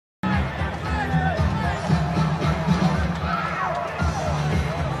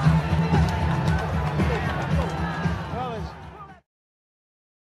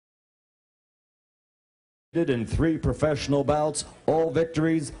In 3 professional bouts, all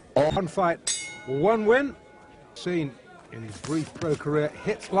victories, all... One fight, one win. Seen in his brief pro career,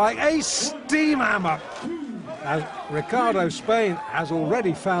 hits like a steam hammer. As Ricardo Spain has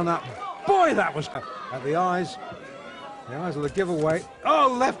already found out, boy, that was at the eyes. The eyes of the giveaway.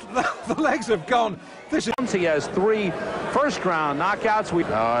 Oh, the legs have gone. This is... He has 3 first-round knockouts.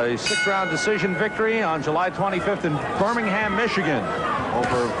 A 6-round decision victory on July 25th in Birmingham, Michigan,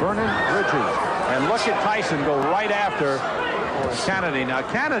 over Vernon Bridges. And look at Tyson go right after Canady. Now,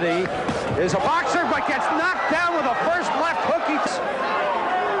 Canady is a boxer, but gets knocked down with a first left hook.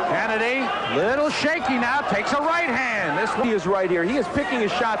 Canady, little shaky now, takes a right hand. This one is right here. He is picking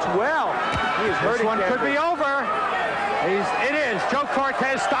his shots well. He is hurting. This one could be over. It is. Joe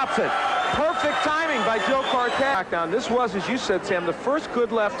Cortez stops it. Perfect timing by Joe Cortez. Knockdown. This was, as you said, Sam, the first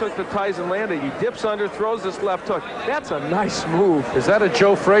good left hook that Tyson landed. He dips under, throws this left hook. That's a nice move. Is that a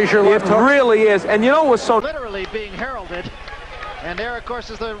Joe Frazier left hook? It really is. And you know what's so... Literally being heralded. And there, of course,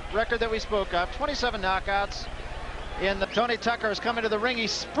 is the record that we spoke of. 27 knockouts. Tony Tucker has come into the ring. He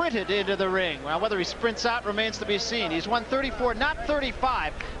sprinted into the ring. Well, whether he sprints out remains to be seen. He's won 34, not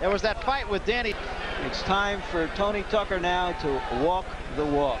 35. There was that fight with Danny. It's time for Tony Tucker now to walk the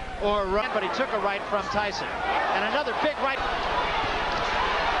walk. Or run, but he took a right from Tyson. And another big right.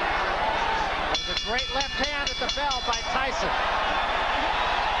 There's a great left hand at the bell by Tyson.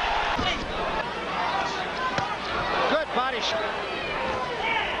 Good body shot.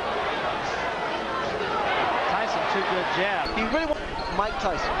 Too good jab. He really wants Mike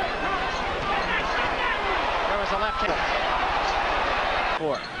Tyson. There was a left hand.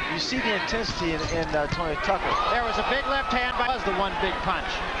 You see the intensity in Tony Tucker. There was a big left hand, but was the one big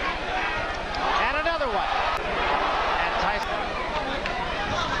punch. And another one. And Tyson.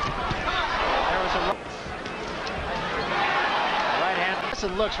 There was a right hand.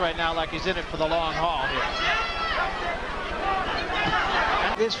 Tyson looks right now like he's in it for the long haul here.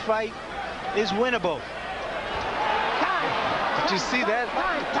 This fight is winnable. Did you see that?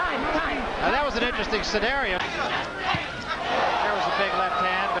 Time. Now that was an interesting scenario. There was a big left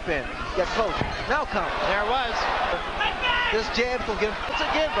hand. Get close. Now come. There was. This jab will get him. Once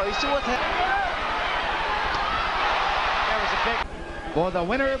again, bro. You see what's happening? There was a big... For the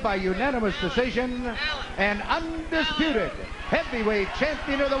winner by unanimous decision and undisputed heavyweight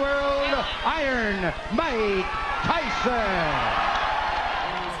champion of the world, Iron Mike Tyson.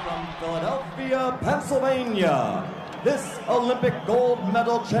 From Philadelphia, Pennsylvania. This Olympic gold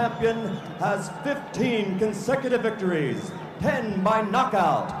medal champion has 15 consecutive victories, 10 by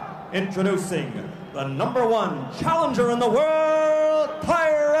knockout. Introducing the #1 challenger in the world,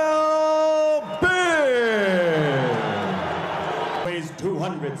 Tyrell Big. Weighs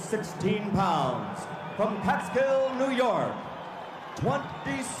 216 pounds. From Catskill, New York.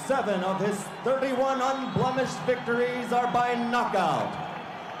 27 of his 31 unblemished victories are by knockout.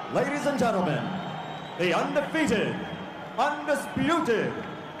 Ladies and gentlemen, the undefeated, undisputed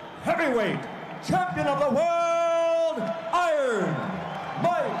heavyweight champion of the world, Iron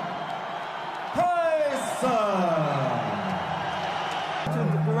Mike Tyson. To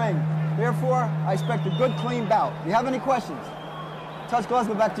the ring. Therefore, I expect a good, clean bout. Do you have any questions? Touch gloves,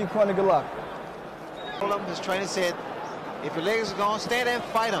 go back to your corner. Good luck. His trainer said, if your legs are gone, stand there and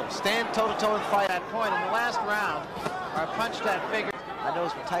fight them. Stand toe-to-toe and fight. That point in the last round, or punch that figure. I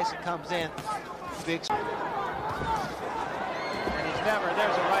notice when Tyson comes in, big. And he's never,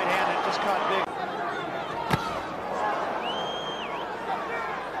 there's a right hand that just caught Big.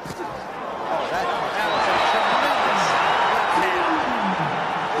 Oh, that was a tremendous left hand.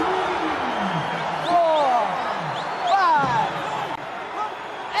 4, 5,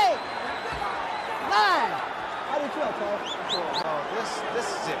 8, 9. How do you feel, Tyson? Oh, this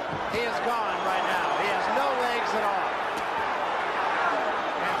is it. He is gone right now. He has no legs at all.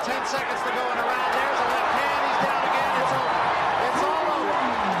 10 seconds to go in a round. There's a left hand. He's down again. It's over. It's all over.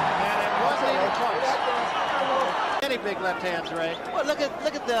 And it wasn't even close. Any big left hands, Ray? Well, look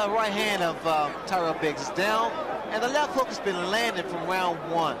at the right hand of Tyrell Biggs. It's down, and the left hook has been landed from round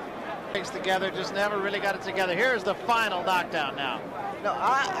 1. Legs together, just never really got it together. Here's the final knockdown now. No,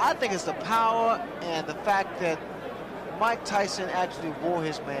 I think it's the power and the fact that Mike Tyson actually wore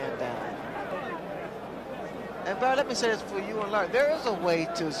his man down. And Barry, let me say this for you and Larry. There is a way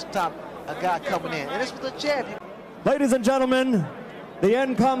to stop a guy coming in, and it's with a jab. Ladies and gentlemen, the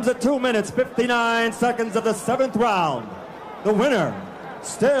end comes at 2 minutes, 59 seconds of the 7th round. The winner,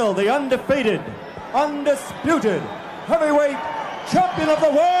 still the undefeated, undisputed heavyweight champion of the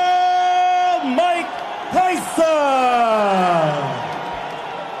world, Mike Tyson.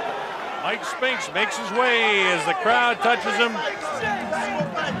 Mike Spinks makes his way as the crowd touches him.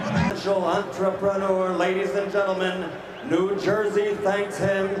 financial entrepreneur. Ladies and gentlemen, New Jersey thanks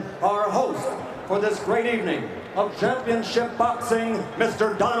him, our host for this great evening of championship boxing,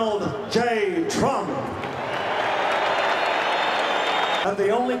 Mr. Donald J. Trump. And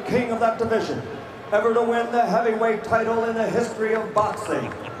the only king of that division ever to win the heavyweight title in the history of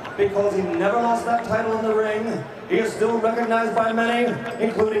boxing. Because he never lost that title in the ring, he is still recognized by many,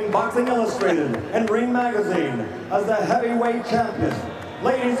 including Boxing Illustrated and Ring Magazine, as the heavyweight champion.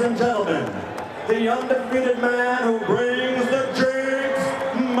 Ladies and gentlemen, the undefeated man who brings the jigs,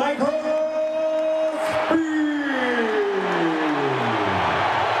 Michael Spink.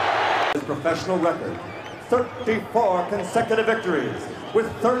 His professional record, 34 consecutive victories with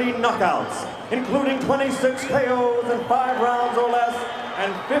 30 knockouts, including 26 KOs in 5 rounds or less,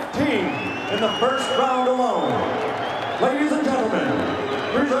 and 15 in the first round alone. Ladies and gentlemen,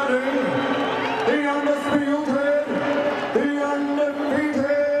 presenting the undisputed, the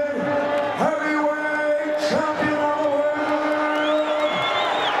undefeated heavyweight champion of the world,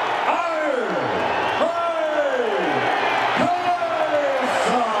 Iron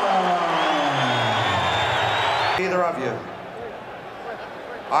Tyson. Either of you.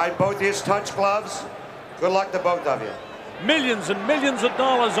 All right, both these touch gloves. Good luck to both of you. Millions and millions of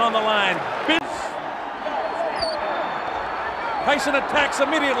dollars on the line. Tyson attacks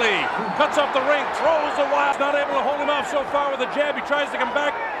immediately, cuts off the ring, throws the wild. Not able to hold him off so far with a jab. He tries to come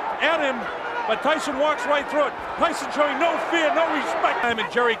back at him, but Tyson walks right through it. Tyson showing no fear, no respect. And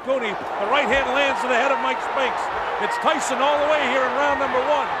Jerry Cooney, the right hand lands to the head of Mike Spinks. It's Tyson all the way here in round number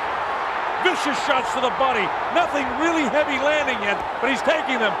 1. Vicious shots to the body. Nothing really heavy landing yet, but he's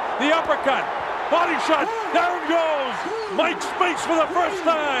taking them. The uppercut. Body shot, down goes Mike Spinks for the first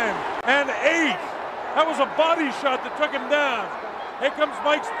time, and 8. That was a body shot that took him down. Here comes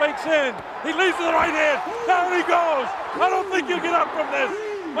Mike Spinks in. He leads to the right hand, down he goes. I don't think you get up from this.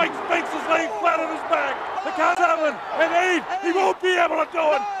 Mike Spinks is laying flat on his back. The count 7 and 8, he won't be able to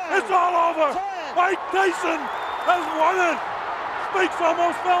do it. It's all over. Mike Tyson has won it. Spinks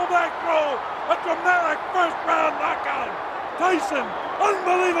almost fell back through a dramatic first round knockout. Tyson,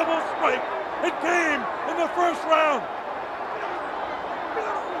 unbelievable strike. It came in the first round.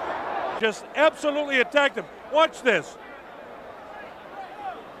 Just absolutely attacked him. Watch this.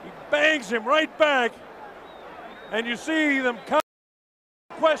 He bangs him right back. And you see them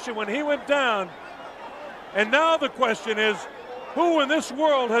question when he went down. And now the question is, who in this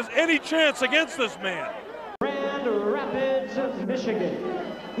world has any chance against this man? Grand Rapids, Michigan.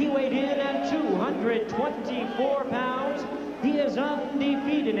 He weighed in at 224 pounds. He is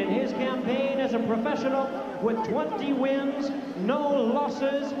undefeated in his campaign as a professional with 20 wins, no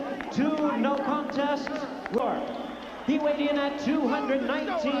losses, 2 no contests. He weighed in at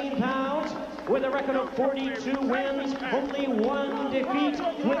 219 pounds with a record of 42 wins, only 1 defeat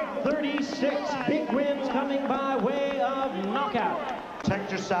with 36 big wins coming by way of knockout.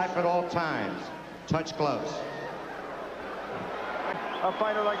 Protect your side at all times. Touch gloves. A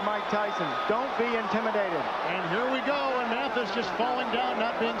fighter like Mike Tyson, don't be intimidated. And here we go, and Mathis just falling down,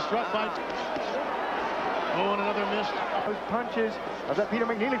 not being struck by... Oh, and another miss. Those punches of that Peter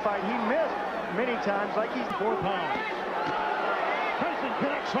McNeely fight, he missed many times like he's 4 pounds. Tyson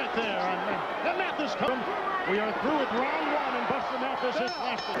connects right there, and Mathis comes. We are through with round 1, and Buster Mathis is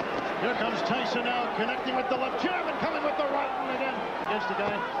lasted. Here comes Tyson now, connecting with the left jab and coming with the right, and again against the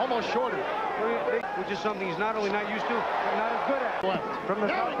guy almost shorter. Which is something he's not only not used to, but not as good at. Left. From the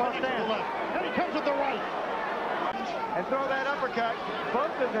southpaw The stand. left. Then he comes with the right. And throw that uppercut.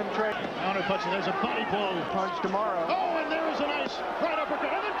 Both of them trade. Counter punch, and there's a body blow. Punch tomorrow. Oh, and there is a nice right uppercut.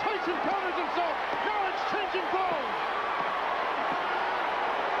 And then Tyson counters himself. Now it's changing blows.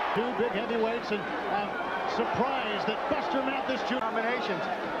 2 big heavyweights, and surprised that Buster Mathis Jr. Combinations.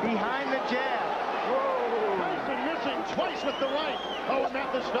 Behind the jab. Whoa. Tyson missing twice with the right. Oh, and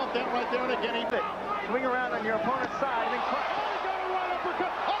Mathis felt that right there, and again he... Swing around on your opponent's side and then cut. Oh, he got a right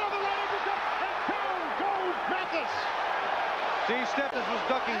uppercut. Another right uppercut. And down goes Mathis. See, Mathis was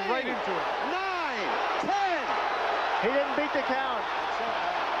ducking right into it. 9, 10. He didn't beat the count.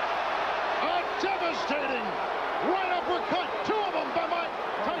 A devastating right uppercut. 2 of them by Mike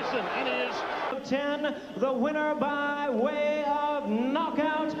Tyson, and he is... 10, the winner by way of knockout.